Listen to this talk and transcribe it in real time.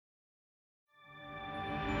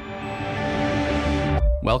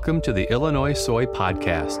Welcome to the Illinois Soy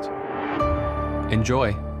Podcast.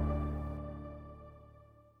 Enjoy.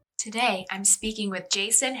 Today, I'm speaking with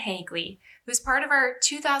Jason Hagley, who's part of our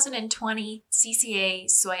 2020 CCA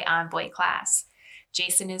Soy Envoy class.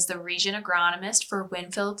 Jason is the region agronomist for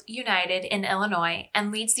Winfield United in Illinois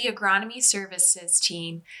and leads the agronomy services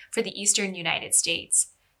team for the Eastern United States.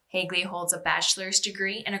 Hagley holds a bachelor's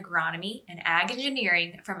degree in agronomy and ag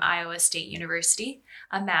engineering from Iowa State University,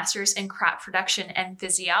 a master's in crop production and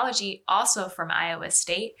physiology also from Iowa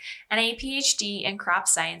State, and a PhD in crop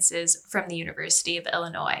sciences from the University of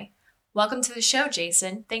Illinois. Welcome to the show,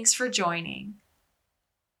 Jason. Thanks for joining.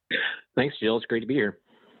 Thanks, Jill. It's great to be here.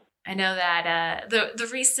 I know that the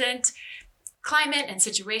recent climate and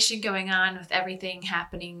situation going on with everything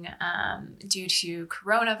happening due to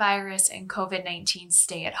coronavirus and COVID-19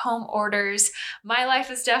 stay-at-home orders, my life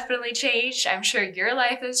has definitely changed. I'm sure your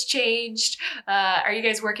life has changed. Are you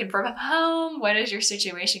guys working from home? What is your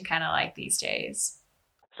situation kind of like these days?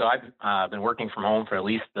 So I've been working from home for at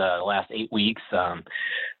least the last 8 weeks.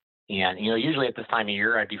 And, usually at this time of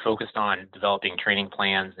year, I'd be focused on developing training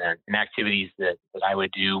plans and activities that I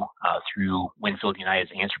would do through Winfield United's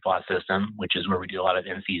Answer Plot system, which is where we do a lot of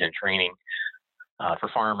in-season training for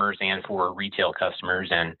farmers and for retail customers.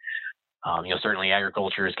 And, certainly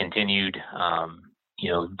agriculture has continued,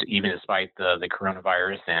 even despite the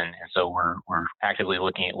coronavirus. And so we're actively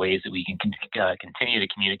looking at ways that we can continue to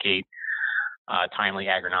communicate timely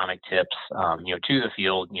agronomic tips, to the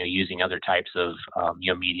field, using other types of,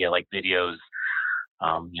 media like videos,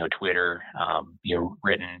 Twitter,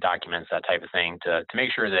 written documents, that type of thing to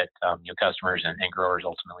make sure that, customers and growers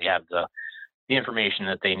ultimately have the information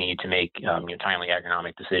that they need to make, timely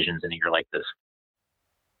agronomic decisions in a year like this.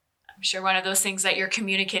 I'm sure one of those things that you're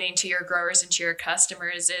communicating to your growers and to your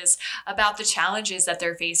customers is about the challenges that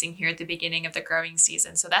they're facing here at the beginning of the growing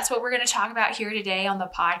season. So that's what we're going to talk about here today on the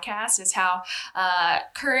podcast, is how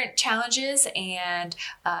current challenges and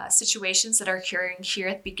situations that are occurring here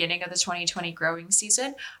at the beginning of the 2020 growing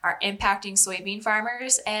season are impacting soybean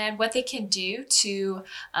farmers and what they can do to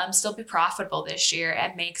still be profitable this year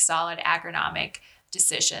and make solid agronomic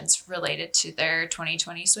decisions related to their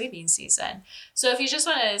 2020 soybean season. So if you just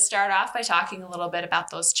want to start off by talking a little bit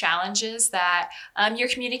about those challenges that you're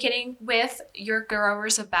communicating with your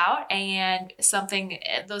growers about and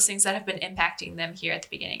those things that have been impacting them here at the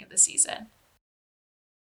beginning of the season.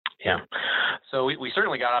 Yeah. So we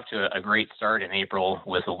certainly got off to a great start in April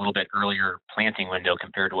with a little bit earlier planting window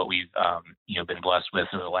compared to what we've been blessed with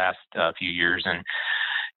over the last few years.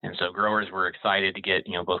 And so growers were excited to get,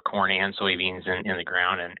 both corn and soybeans in the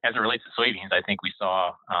ground. And as it relates to soybeans, I think we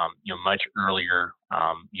saw, much earlier,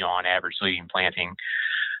 on average soybean planting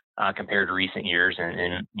compared to recent years. And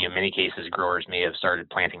in many cases, growers may have started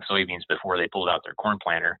planting soybeans before they pulled out their corn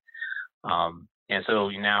planter. And so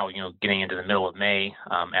now, getting into the middle of May,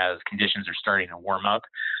 as conditions are starting to warm up,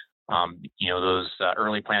 those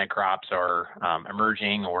early planted crops are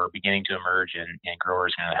emerging or beginning to emerge, and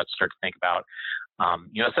growers are going to have to start to think about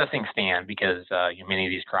assessing stand, because many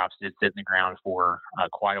of these crops did sit in the ground for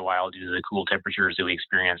quite a while due to the cool temperatures that we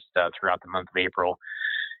experienced throughout the month of April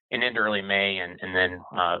and into early May, and then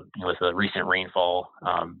with the recent rainfall,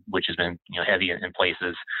 which has been heavy in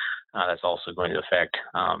places, that's also going to affect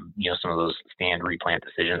some of those stand replant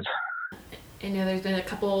decisions. I know there's been a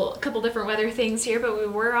couple different weather things here, but we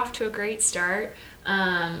were off to a great start.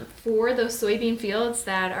 For those soybean fields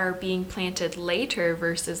that are being planted later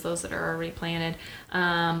versus those that are already planted,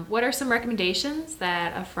 what are some recommendations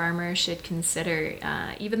that a farmer should consider,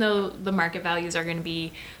 even though the market values are going to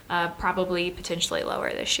be probably potentially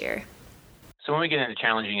lower this year? So when we get into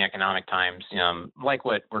challenging economic times, like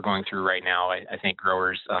what we're going through right now, I think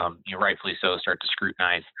growers, rightfully so, start to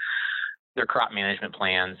scrutinize their crop management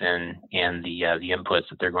plans and the inputs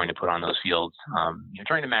that they're going to put on those fields,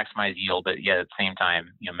 trying to maximize yield, but yet at the same time,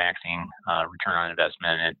 maxing return on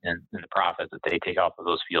investment and the profit that they take off of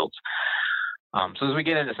those fields. So as we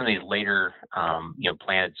get into some of these later,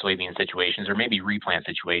 planted soybean situations or maybe replant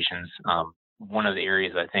situations, one of the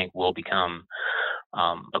areas I think will become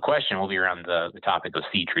a question will be around the topic of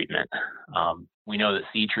seed treatment. We know that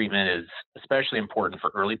seed treatment is especially important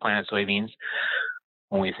for early planted soybeans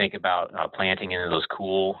when we think about planting into those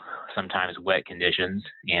cool, sometimes wet conditions.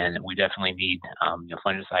 And we definitely need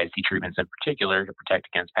fungicide seed treatments in particular to protect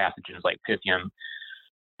against pathogens like Pythium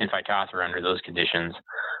and Phytophthora under those conditions.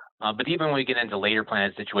 But even when we get into later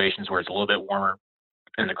planted situations where it's a little bit warmer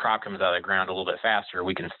and the crop comes out of the ground a little bit faster,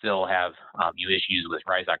 we can still have issues with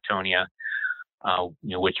Rhizoctonia,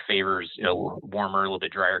 which favors warmer, a little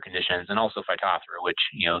bit drier conditions, and also Phytophthora, which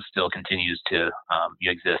still continues to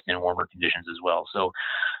exist in warmer conditions as well. So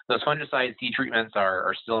those fungicide seed treatments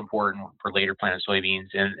are still important for later planted soybeans,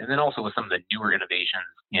 and then also with some of the newer innovations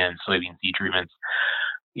in soybean seed treatments.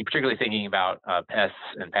 You're particularly thinking about pests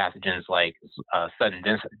and pathogens like sudden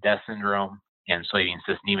death syndrome and soybean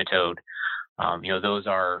cyst nematode. Those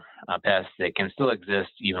are pests that can still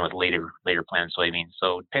exist even with later planted soybeans.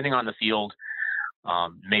 So depending on the field,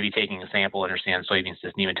 maybe taking a sample, understand soybean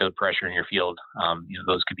cyst nematode pressure in your field.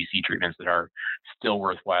 Those could be seed treatments that are still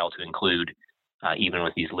worthwhile to include, even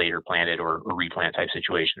with these later planted or replant type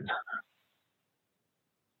situations.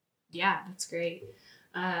 Yeah, that's great.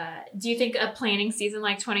 Do you think a planting season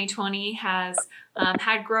like 2020 has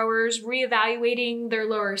had growers reevaluating their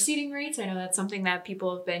lower seeding rates? I know that's something that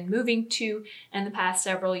people have been moving to in the past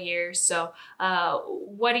several years. So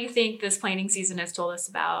what do you think this planting season has told us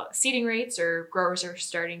about seeding rates, or growers are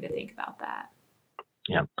starting to think about that?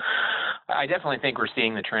 Yeah, I definitely think we're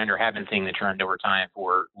seeing the trend, or have been seeing the trend over time,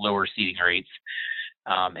 for lower seeding rates.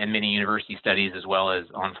 And many university studies, as well as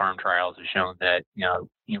on-farm trials, have shown that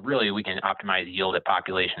really we can optimize yield at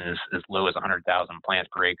populations as low as 100,000 plants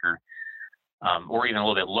per acre, or even a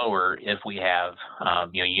little bit lower if we have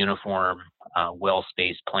uniform,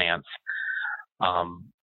 well-spaced plants.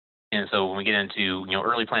 And so when we get into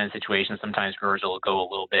early planted situations, sometimes growers will go a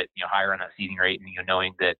little bit higher on that seeding rate, and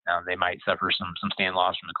knowing that they might suffer some stand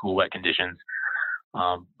loss from the cool wet conditions.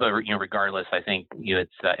 But regardless, I think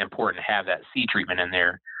it's important to have that seed treatment in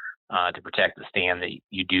there to protect the stand that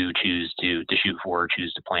you do choose to shoot for or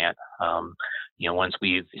choose to plant. Once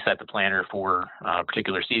we've set the planter for a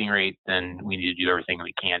particular seeding rate, then we need to do everything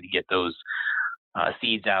we can to get those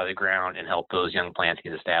seeds out of the ground and help those young plants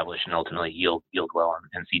get established and ultimately yield well.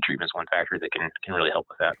 And seed treatment is one factor that can really help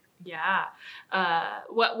with that. Yeah.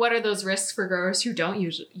 What are those risks for growers who don't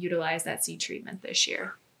utilize that seed treatment this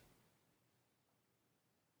year?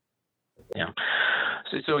 Yeah.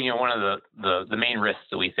 So one of the main risks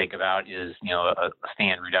that we think about is a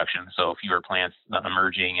stand reduction. So fewer plants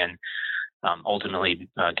emerging and ultimately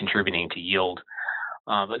contributing to yield.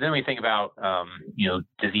 But then we think about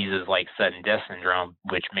diseases like sudden death syndrome,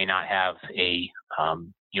 which may not have an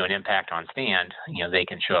impact on stand. They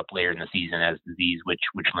can show up later in the season as disease, which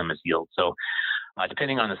limits yield. So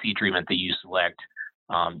depending on the seed treatment that you select,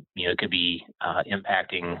 it could be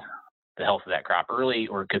impacting the health of that crop early,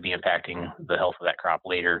 or it could be impacting the health of that crop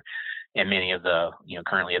later. And many of the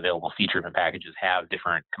currently available seed treatment packages have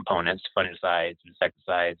different components: fungicides,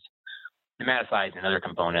 insecticides, nematicides, and other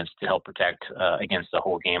components to help protect against the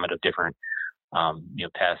whole gamut of different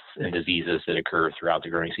pests and diseases that occur throughout the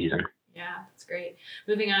growing season. Yeah, that's great.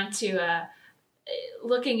 Moving on to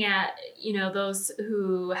looking at those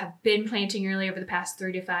who have been planting early over the past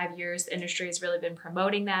 3 to 5 years. The industry has really been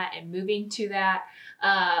promoting that and moving to that.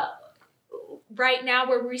 Right now,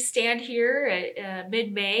 where we stand here at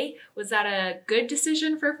mid-May, was that a good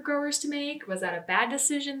decision for growers to make? Was that a bad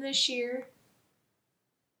decision this year?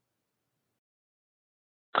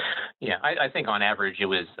 Yeah, I think on average it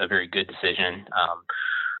was a very good decision.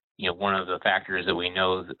 One of the factors that we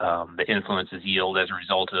know that influences yield as a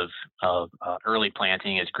result of early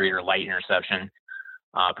planting is greater light interception,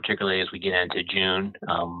 particularly as we get into June,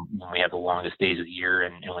 when we have the longest days of the year,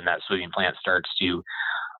 and when that soybean plant starts to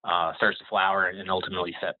flower and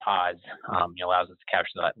ultimately set pods. Allows us to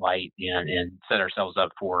capture that light and set ourselves up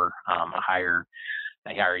for a higher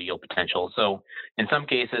yield potential. So in some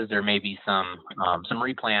cases, there may be some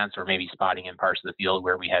replants or maybe spotting in parts of the field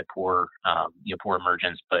where we had poor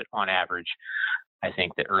emergence. But on average, I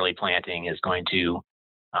think that early planting is going to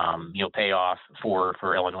pay off for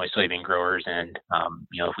Illinois soybean growers. And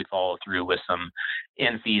if we follow through with some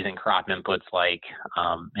in-season crop inputs like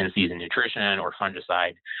in-season nutrition or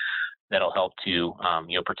fungicide, that'll help to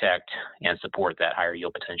protect and support that higher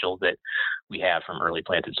yield potential that we have from early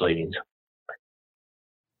planted soybeans.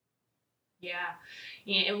 Yeah.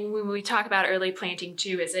 And when we talk about early planting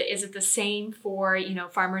too, is it the same for,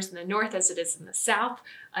 farmers in the north as it is in the south?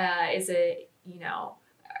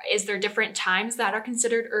 Is there different times that are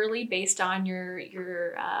considered early based on your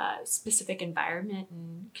specific environment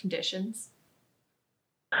and conditions?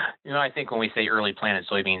 I think when we say early planted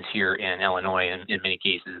soybeans here in Illinois, in many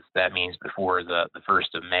cases, that means before the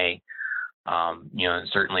 1st of May. And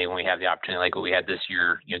certainly when we have the opportunity like what we had this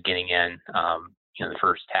year, getting in, the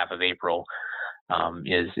first half of April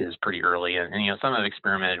is pretty early. And some have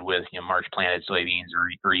experimented with, March planted soybeans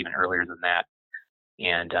or even earlier than that.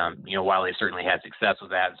 And, while they certainly had success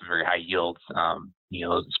with that, some very high yields,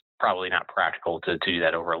 it's probably not practical to do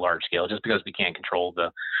that over a large scale, just because we can't control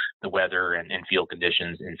the weather and field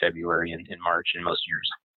conditions in February and in March in most years.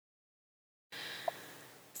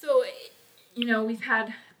 So, we've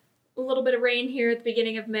had a little bit of rain here at the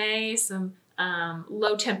beginning of May, some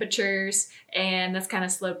low temperatures, and that's kind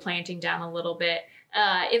of slowed planting down a little bit.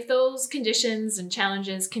 If those conditions and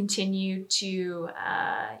challenges continue to,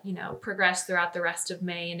 progress throughout the rest of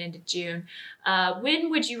May and into June, when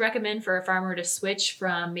would you recommend for a farmer to switch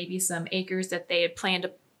from maybe some acres that they had planned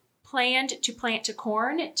to plant to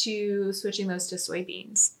corn to switching those to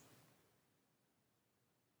soybeans?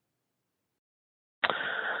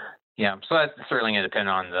 Yeah, so that's certainly going to depend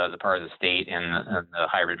on the part of the state and the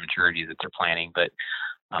hybrid maturity that they're planting. But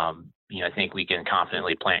I think we can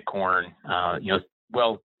confidently plant corn,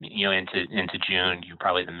 into June,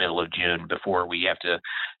 probably the middle of June, before we have to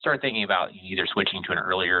start thinking about either switching to an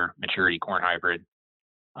earlier maturity corn hybrid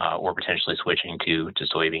or potentially switching to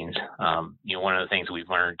soybeans. One of the things we've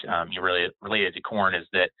learned really related to corn is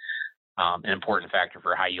that an important factor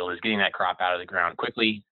for high yield is getting that crop out of the ground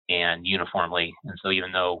quickly and uniformly. And so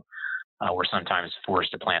even though we're sometimes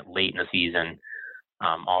forced to plant late in the season,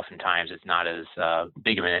 oftentimes it's not as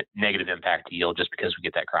big of a negative impact to yield just because we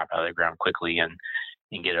get that crop out of the ground quickly and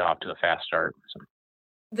get it off to a fast start. So.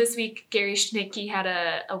 This week, Gary Schnittke had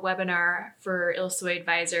a webinar for ILSOY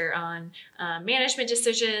Advisor on management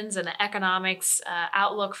decisions and the economics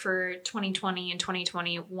outlook for 2020 and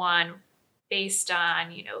 2021 based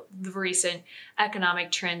on, the recent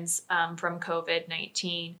economic trends from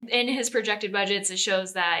COVID-19. In his projected budgets, it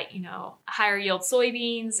shows that, higher yield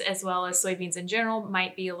soybeans as well as soybeans in general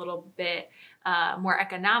might be a little bit more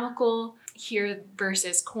economical here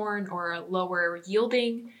versus corn or lower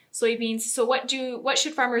yielding soybeans. So what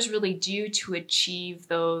should farmers really do to achieve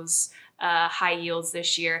those high yields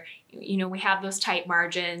this year? We have those tight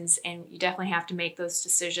margins, and you definitely have to make those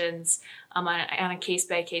decisions on a case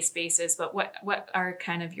by case basis. But what are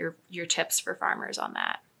kind of your tips for farmers on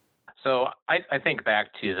that? So I think back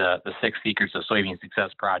to the 6 Secrets of Soybean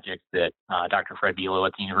Success project that Dr. Fred Below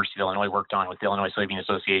at the University of Illinois worked on with the Illinois Soybean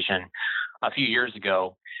Association a few years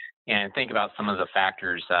ago, and think about some of the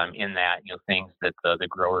factors in that, things that the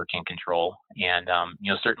grower can control. And,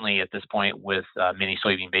 certainly at this point with many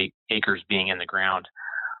soybean acres being in the ground,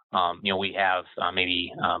 we have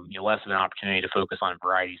maybe less of an opportunity to focus on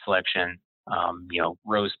variety selection,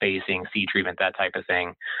 row spacing, seed treatment, that type of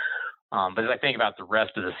thing. But as I think about the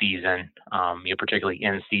rest of the season, particularly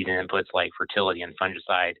in-season inputs like fertility and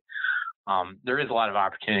fungicide, there is a lot of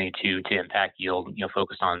opportunity to impact yield,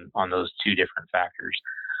 focused on those two different factors.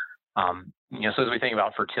 So as we think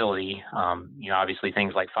about fertility, obviously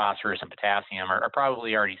things like phosphorus and potassium are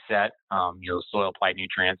probably already set, soil applied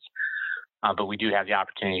nutrients, but we do have the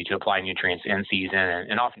opportunity to apply nutrients in season,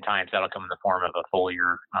 and oftentimes that'll come in the form of a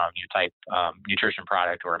foliar type nutrition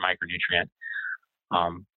product or a micronutrient.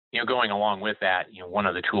 Going along with that, one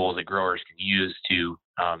of the tools that growers can use to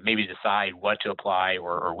maybe decide what to apply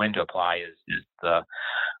or when to apply is the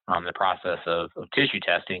process of tissue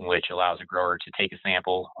testing, which allows a grower to take a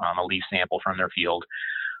sample, a leaf sample from their field,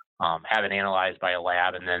 have it analyzed by a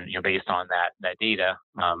lab, and then based on that data,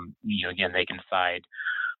 again, they can decide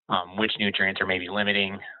which nutrients are maybe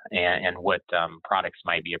limiting and what products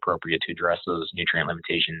might be appropriate to address those nutrient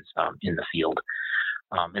limitations in the field.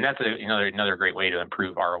 And that's another great way to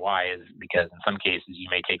improve ROI, is because in some cases you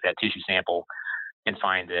may take that tissue sample and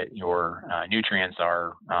find that your nutrients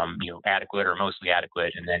are adequate or mostly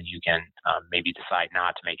adequate, and then you can maybe decide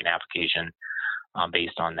not to make an application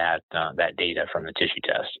based on that data from the tissue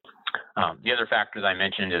test. The other factor that I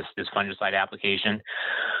mentioned is fungicide application.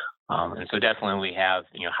 And so definitely we have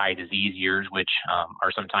high disease years, which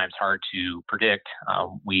are sometimes hard to predict.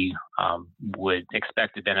 We would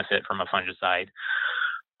expect to benefit from a fungicide.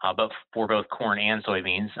 But for both corn and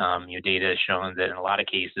soybeans, data has shown that in a lot of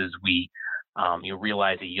cases we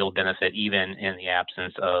realize a yield benefit even in the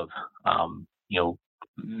absence of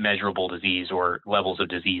measurable disease or levels of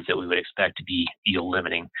disease that we would expect to be yield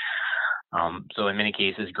limiting. So in many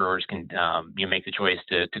cases, growers can make the choice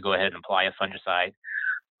to go ahead and apply a fungicide.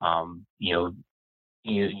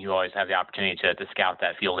 You always have the opportunity to scout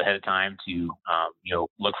that field ahead of time to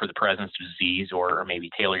look for the presence of disease, or maybe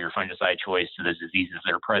tailor your fungicide choice to the diseases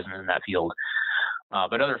that are present in that field.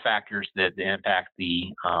 But other factors that impact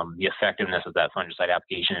the effectiveness of that fungicide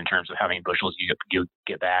application in terms of how many bushels you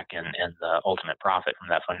get back and the ultimate profit from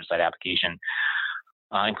that fungicide application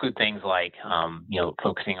include things like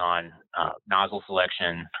focusing on nozzle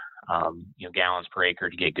selection, gallons per acre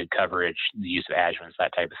to get good coverage, the use of adjuvants,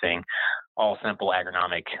 that type of thing. All simple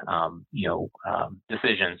agronomic,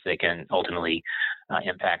 decisions that can ultimately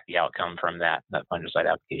impact the outcome from that fungicide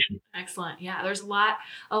application. Excellent. Yeah, there's a lot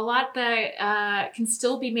that can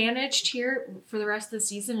still be managed here for the rest of the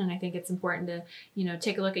season, and I think it's important to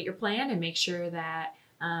take a look at your plan and make sure that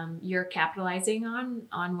you're capitalizing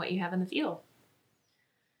on what you have in the field.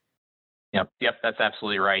 Yep, that's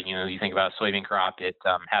absolutely right. You think about a soybean crop, it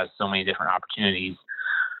has so many different opportunities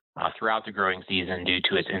throughout the growing season due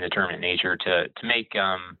to its indeterminate nature to make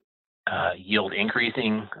yield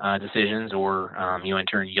increasing decisions or, in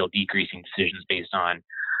turn, yield decreasing decisions based on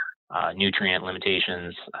nutrient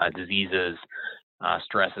limitations, diseases,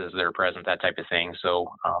 stresses that are present, that type of thing. So,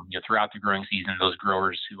 throughout the growing season, those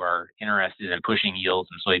growers who are interested in pushing yields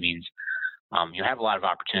in soybeans, you have a lot of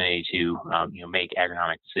opportunity to, make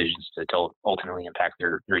agronomic decisions to ultimately impact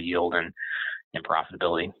their yield and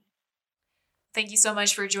profitability. Thank you so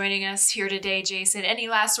much for joining us here today, Jason. Any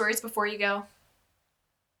last words before you go?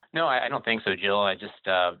 No, I don't think so, Jill. I just,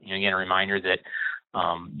 again, a reminder that,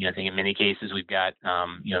 I think in many cases we've got,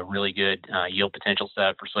 really good yield potential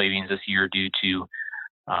set for soybeans this year due to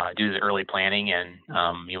the early planting, and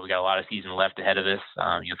we got a lot of season left ahead of us.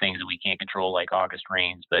 Things that we can't control like August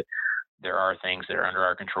rains, but there are things that are under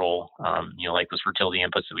our control. Like those fertility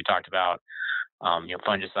inputs that we talked about,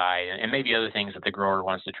 fungicide, and maybe other things that the grower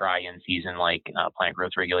wants to try in season, like plant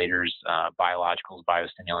growth regulators, biologicals,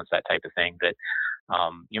 biostimulants, that type of thing. That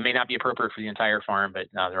may not be appropriate for the entire farm, but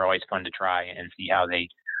they're always fun to try and see how they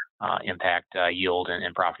impact yield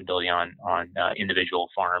and profitability on individual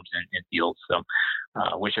farms and fields. So,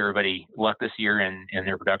 wish everybody luck this year in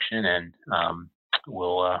their production, and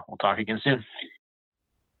we'll talk again soon.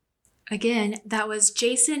 Again, that was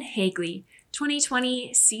Jason Hagley,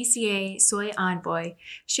 2020 CCA Soy Envoy,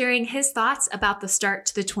 sharing his thoughts about the start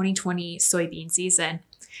to the 2020 soybean season.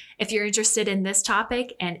 If you're interested in this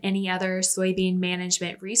topic and any other soybean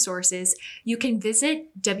management resources, you can visit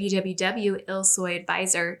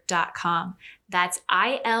www.ilsoyadvisor.com. That's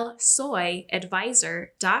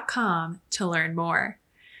ilsoyadvisor.com to learn more.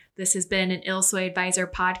 This has been an ILSoy Advisor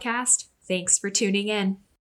podcast. Thanks for tuning in.